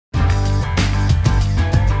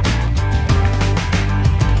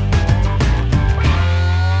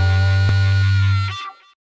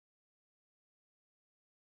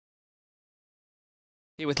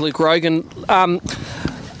Here with Luke Rogan.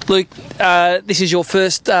 Luke, this is your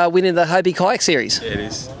first win in the Hobie Kayak Series. Yeah, it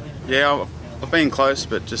is. Yeah, I've been close,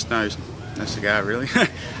 but just no cigar really.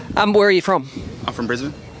 Where are you from? I'm from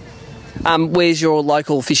Brisbane. Where's your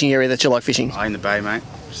local fishing area that you like fishing? In the bay, mate.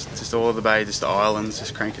 Just all of the bay, just the islands,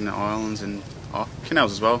 just cranking the islands and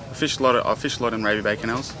canals as well. I fish a lot in Raby Bay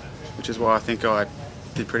canals, which is why I think I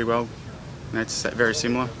did pretty well. You know, it's very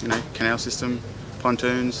similar. You know, canal system,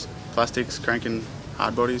 pontoons, plastics, cranking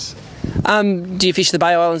hard bodies. Do you fish the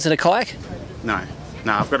Bay Islands in a kayak? No,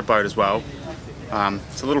 I've got a boat as well.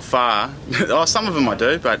 It's a little far. Some of them I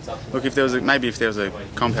do, but look, if there was a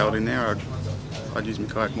compound in there, I'd use my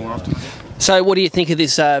kayak more often. So, what do you think of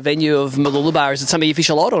this venue of Mooloolaba? Is it something you fish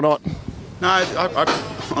a lot or not? No,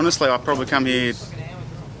 honestly, I probably come here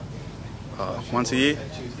once a year.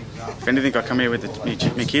 If anything, I come here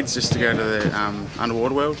with my kids just to go to the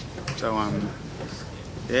underwater world. So,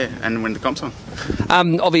 yeah, and when the comp's on.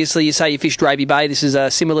 Obviously, you say you fished Raby Bay. This is a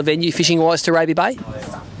similar venue fishing-wise to Raby Bay?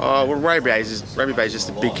 Well, Raby Bay is just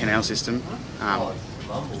a big canal system,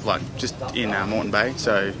 like just in Moreton Bay.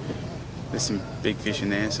 So there's some big fish in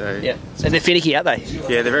there. So yeah, and they're finicky, aren't they?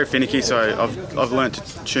 Yeah, they're very finicky. So I've learnt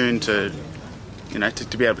to tune to, you know,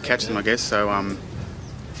 to be able to catch them, I guess. So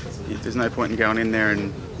there's no point in going in there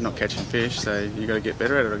and not catching fish, so you got to get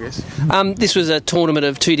better at it, I guess. This was a tournament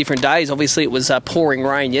of 2 different days. Obviously, it was pouring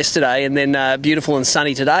rain yesterday, and then beautiful and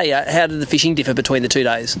sunny today. How did the fishing differ between the 2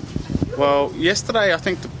 days? Well, yesterday I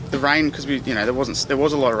think the rain, because there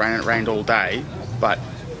was a lot of rain and it rained all day, but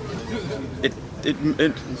it I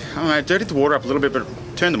don't know, dirtied the water up a little bit, but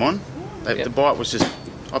turned them on. The bite was just,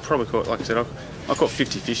 I probably caught, like I said, I caught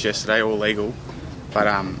 50 fish yesterday, all legal, but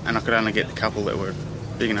and I could only get the couple that were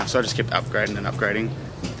big enough, so I just kept upgrading and upgrading.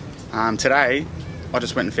 Today, I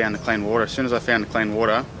just went and found the clean water. As soon as I found the clean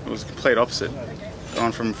water, it was the complete opposite.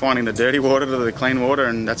 Gone from finding the dirty water to the clean water,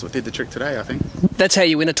 and that's what did the trick today, I think. That's how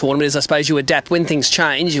you win a tournament, is I suppose you adapt. When things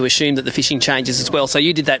change, you assume that the fishing changes as well. So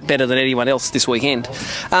you did that better than anyone else this weekend.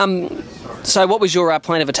 So what was your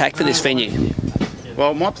plan of attack for this venue?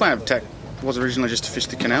 Well, my plan of attack was originally just to fish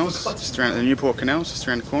the canals, just around the Newport canals, just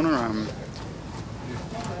around the corner.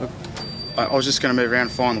 I was just going to move around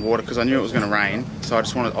and find the water because I knew it was going to rain. So I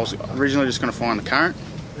was originally just going to find the current,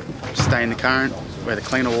 stay in the current where the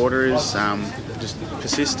cleaner water is, just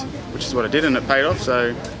persist, which is what I did, and it paid off.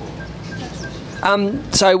 So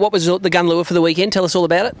what was the gun lure for the weekend? Tell us all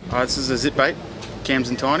about it. This is a zip bait, Cams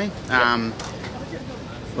and Tiny.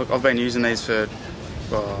 Look, I've been using these for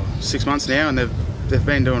 6 months now, and they've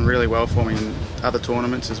been doing really well for me in other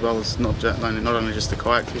tournaments, as well as not only just the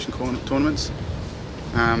kayak fishing tournaments.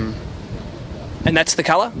 And that's the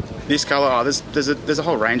colour? This colour, there's a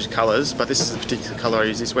whole range of colours, but this is the particular colour I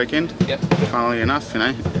used this weekend. Yep. Funnily enough, you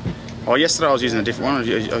know. Yesterday I was using a different one.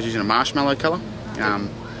 I was using a marshmallow colour.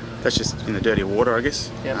 That's just in the dirty water, I guess.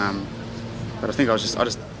 Yep. But I think it was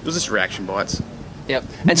just reaction bites. Yep.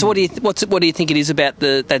 And so what do you think it is about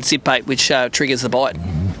that zip bait which triggers the bite,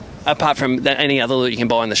 apart from any other lure you can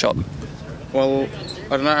buy in the shop? Well,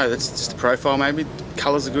 I don't know. That's just the profile, maybe.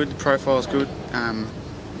 Colours are good. The profile's good.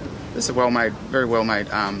 It's a very well-made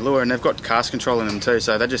lure, and they've got cast control in them too,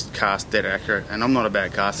 so they just cast dead accurate. And I'm not a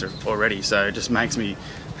bad caster already, so it just makes me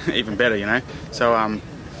even better, you know. So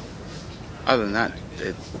other than that,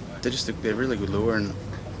 they're really good lure, and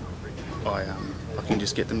I can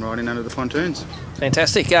just get them right in under the pontoons.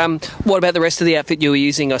 Fantastic. What about the rest of the outfit you were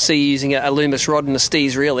using? I see you using a Loomis rod and a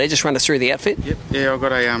Steez reel there. Just run us through the outfit. Yep. Yeah, I've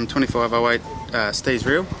got a 2508 Steez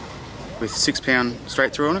reel with 6-pound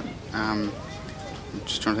straight through on it. I'm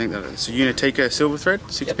just trying to think that it's a Unitica silver thread,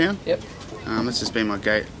 6-pound. Yep. That's just been my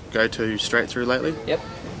go-to straight through lately. Yep.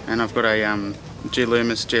 And I've got a G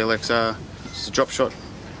Loomis GLXR. It's a drop shot.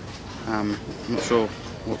 I'm not sure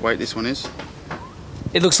what weight this one is.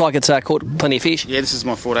 It looks like it's caught plenty of fish. Yeah, this is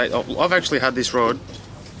my 48. I've actually had this rod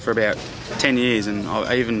for about 10 years, and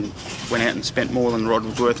I even went out and spent more than the rod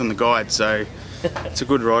was worth on the guide. So it's a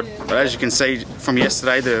good rod. But as you can see from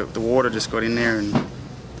yesterday, the water just got in there and.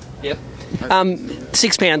 Yep.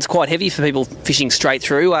 6 pounds quite heavy for people fishing straight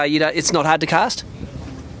through. It's not hard to cast?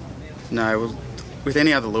 No, well, with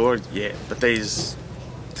any other lure, yeah, but the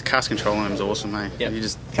cast control on them is awesome, mate. Yep. You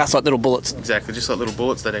just cast like little bullets. Exactly, just like little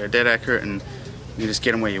bullets that are dead accurate, and you just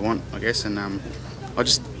get them where you want, I guess. And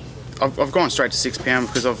I've gone straight to 6 pound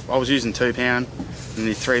because I was using 2 pound, and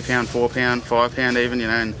the 3 pound, 4 pound, 5 pound even, you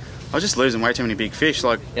know, and I was just losing way too many big fish.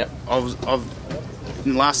 Like, yep.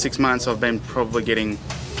 In the last 6 months, I've been probably getting.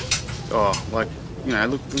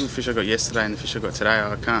 Look the fish I got yesterday and the fish I got today.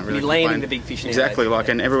 I can't really. You're landing the big fish now. Exactly,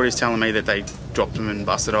 and everybody's telling me that they dropped them and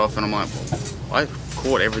busted off, and I'm like, well, I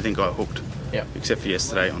caught everything I hooked, except for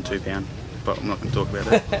yesterday on 2 pound. but I'm not going to talk about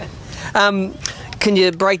that. Can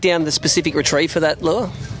you break down the specific retrieve for that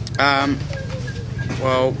lure?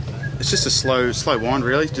 Well, it's just a slow wind,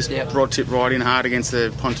 really. Just rod tip right in hard against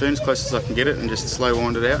the pontoon as close as I can get it, and just slow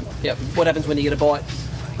wind it out. Yep. What happens when you get a bite?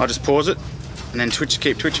 I just pause it, and then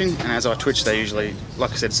keep twitching. And as I twitch, they usually,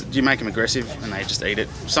 like I said, you make them aggressive, and they just eat it.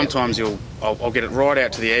 Sometimes I'll get it right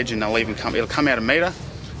out to the edge, and it'll come out a metre,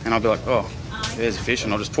 and I'll be like, oh, there's a fish,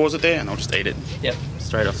 and I'll just pause it there, and I'll just eat it. Yep.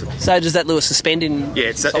 Straight off the... So does that lure suspend in? Yeah,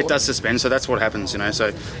 it does suspend. So that's what happens, you know.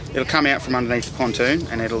 So it'll come out from underneath the pontoon,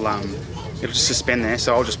 and it'll just suspend there.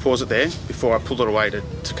 So I'll just pause it there before I pull it away to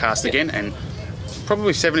cast again, and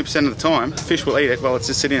probably 70% of the time, the fish will eat it while it's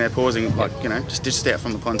just sitting there pausing, like, you know, just out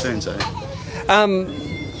from the pontoon. So. How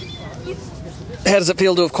does it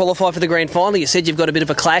feel to have qualified for the grand final? You said you've got a bit of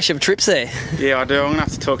a clash of trips there. Yeah, I do. I'm going to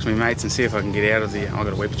have to talk to my mates and see if I can get out of I've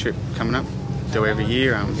got a weeper trip coming up. Do every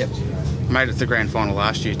year. Made it to the grand final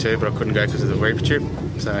last year too, but I couldn't go because of the weeper trip.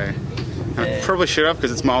 So I probably should have,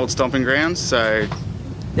 because it's my old stomping grounds. So.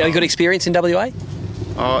 Yeah, you got experience in WA?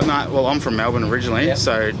 Oh no, well I'm from Melbourne originally,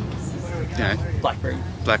 so you know. Blackberry.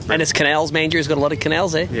 And it's canals. Mandurah's got a lot of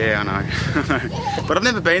canals there. Yeah, I know. But I've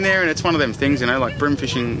never been there, and it's one of them things, you know, like bream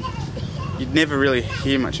fishing. You'd never really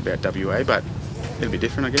hear much about WA, but it'll be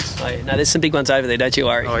different, I guess. Oh, yeah. No, there's some big ones over there, don't you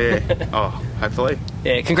worry. Oh yeah. Oh, hopefully.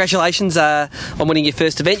 Yeah, congratulations on winning your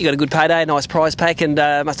first event. You got a good payday, nice prize pack, and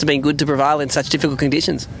must have been good to prevail in such difficult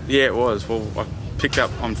conditions. Yeah, it was. Well, I picked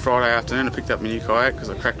up on Friday afternoon. I picked up my new kayak because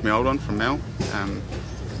I cracked my old one from Mel.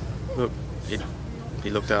 Look, he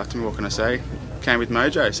looked after me. What can I say? Came with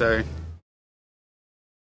mojo. So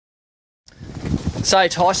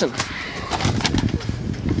Tyson,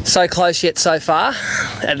 so close yet so far.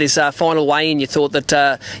 At this final weigh-in, you thought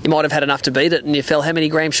that you might have had enough to beat it, and you fell how many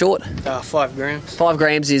grams short? 5 grams. 5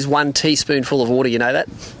 grams is 1 teaspoonful of water, you know that?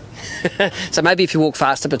 So maybe if you walk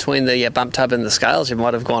faster between the bump tub and the scales, you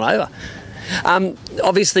might have gone over.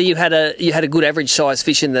 Obviously, you had a good average size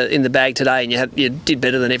fish in the bag today, and you did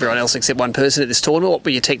better than everyone else except one person at this tournament. What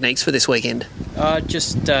were your techniques for this weekend?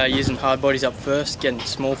 Just using hard bodies up first, getting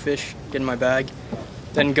small fish, getting my bag,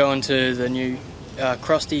 then going to the new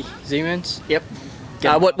crusty Z-Mans. Yep.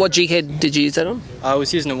 What jig head did you use that on? I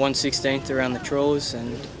was using a 1/16 around the trawlers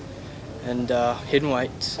and hidden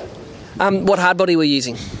weights. What hard body were you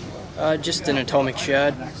using? Just an atomic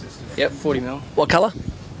shad. Yep, 40mm. What colour?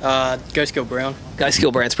 Ghost Gill Brown. Ghost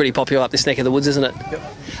Gill Brown's pretty popular up this neck of the woods, isn't it? Yep.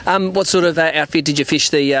 What sort of outfit did you fish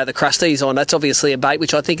the crusties on? That's obviously a bait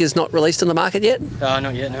which I think is not released on the market yet.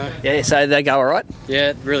 Not yet, no. Yeah, so they go all right?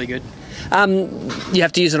 Yeah, really good. You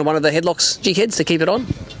have to use it on one of the headlocks jig heads to keep it on?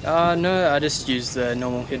 No, I just used the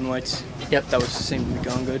normal hidden weights. Yep. That seemed to be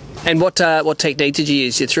going good. And what technique did you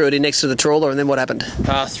use? You threw it in next to the trawler, and then what happened?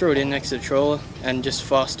 Threw it in next to the trawler and just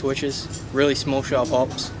fast twitches, really small sharp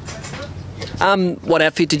hops. What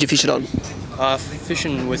outfit did you fish it on?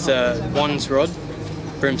 Fishing with One's rod,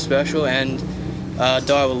 Bream Special, and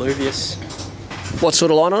Dialuvius. What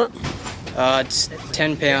sort of line on it? It's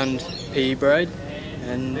 10-pound PE braid,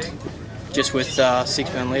 and just with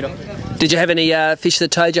 6-pound leader. Did you have any fish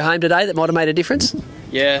that towed you home today that might have made a difference?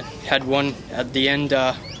 Yeah, had one at the end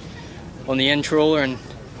on the end trawler and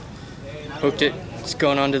hooked it. It's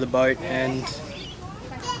gone under the boat, and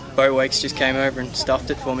boat wakes just came over and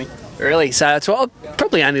stuffed it for me. Really? So it's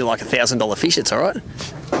probably only like $1,000 fish. It's all right.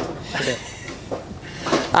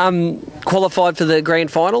 Yeah. Qualified for the grand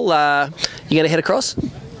final. You going to head across?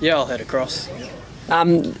 Yeah, I'll head across.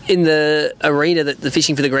 In the arena that the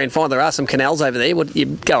fishing for the grand final, there are some canals over there. You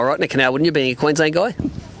go all right in a canal, wouldn't you, being a Queensland guy?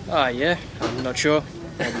 Yeah, I'm not sure.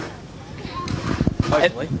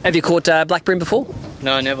 Hopefully. Have you caught black bream before?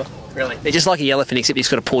 No, never. Really? They're just like a yellowfin, except you've just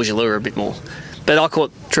got to pause your lure a bit more. But I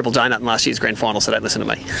caught triple donut in last year's grand final, so don't listen to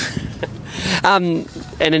me. And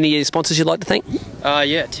any sponsors you'd like to thank?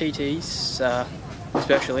 Yeah, TTs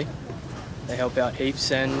especially. They help out heaps,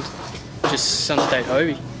 and just Sun State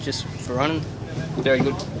Hobie, just for running. Very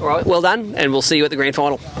good. All right, well done, and we'll see you at the grand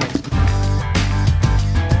final.